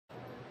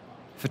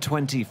For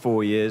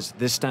 24 years,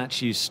 this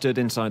statue stood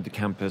inside the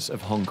campus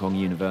of Hong Kong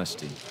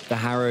University. The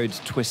harrowed,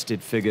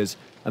 twisted figures,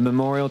 a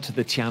memorial to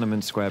the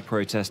Tiananmen Square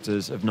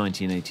protesters of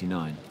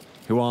 1989,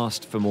 who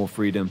asked for more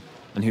freedom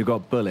and who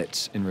got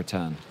bullets in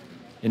return.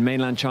 In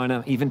mainland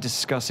China, even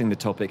discussing the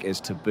topic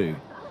is taboo.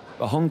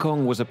 But Hong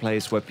Kong was a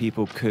place where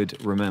people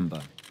could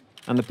remember.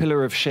 And the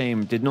Pillar of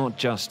Shame did not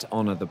just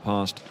honor the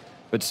past,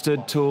 but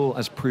stood tall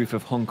as proof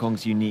of Hong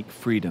Kong's unique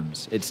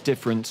freedoms, its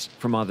difference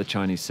from other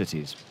Chinese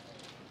cities.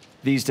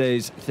 These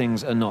days,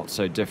 things are not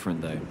so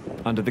different, though.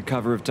 Under the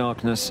cover of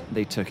darkness,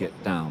 they took it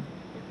down.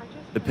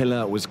 The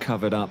pillar was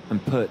covered up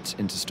and put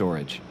into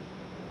storage.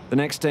 The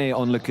next day,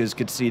 onlookers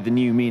could see the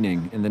new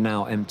meaning in the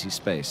now empty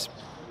space.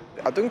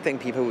 I don't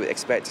think people would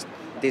expect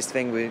this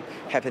thing will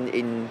happen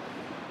in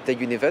the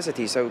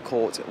university,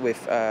 so-called,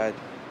 with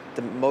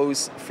the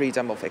most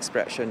freedom of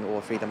expression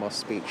or freedom of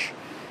speech.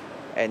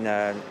 And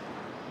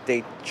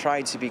they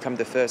tried to become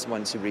the first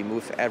one to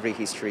remove every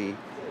history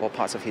or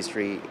parts of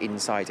history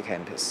inside the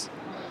campus.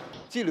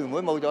 支聯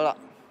會冇咗啦，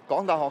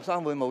港大學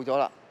生會冇咗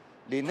啦，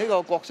連呢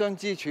個國殤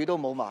之柱都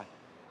冇埋。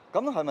咁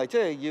係咪即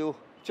係要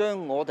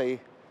將我哋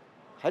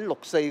喺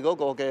6·4嗰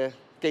個嘅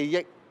記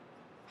憶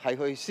係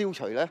去消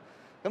除咧？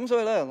咁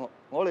所以咧，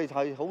我哋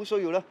係好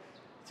需要咧，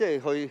即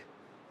係去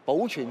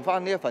保存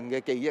翻呢一份嘅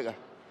記憶啊，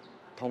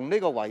同呢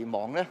個遺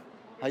忘咧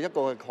係一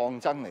個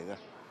抗爭嚟嘅。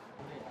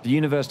The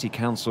University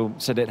Council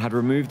said it had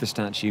removed the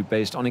statue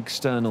based on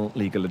external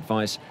legal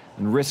advice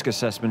and risk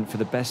assessment for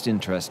the best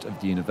interest of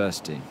the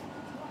university.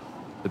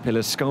 The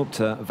pillar's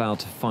sculptor vowed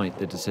to fight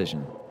the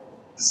decision.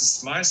 This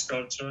is my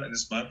sculpture and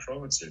it's my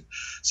property.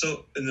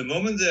 So in the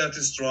moment they are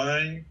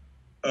destroying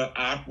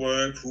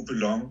artwork who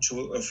belong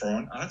to a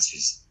foreign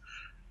artist.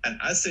 And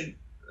I think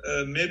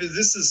maybe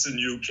this is a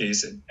new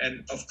case.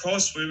 And of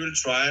course we will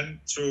try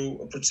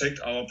to protect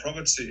our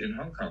property in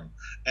Hong Kong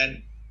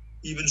and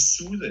even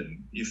sue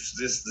them if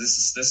this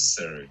is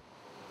necessary.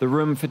 The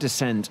room for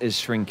dissent is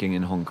shrinking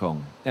in Hong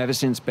Kong, ever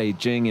since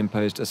Beijing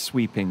imposed a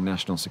sweeping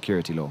national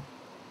security law.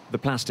 The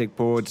plastic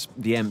boards,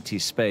 the empty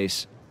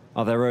space,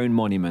 are their own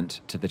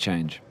monument to the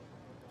change.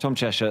 Tom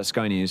Cheshire,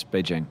 Sky News,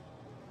 Beijing.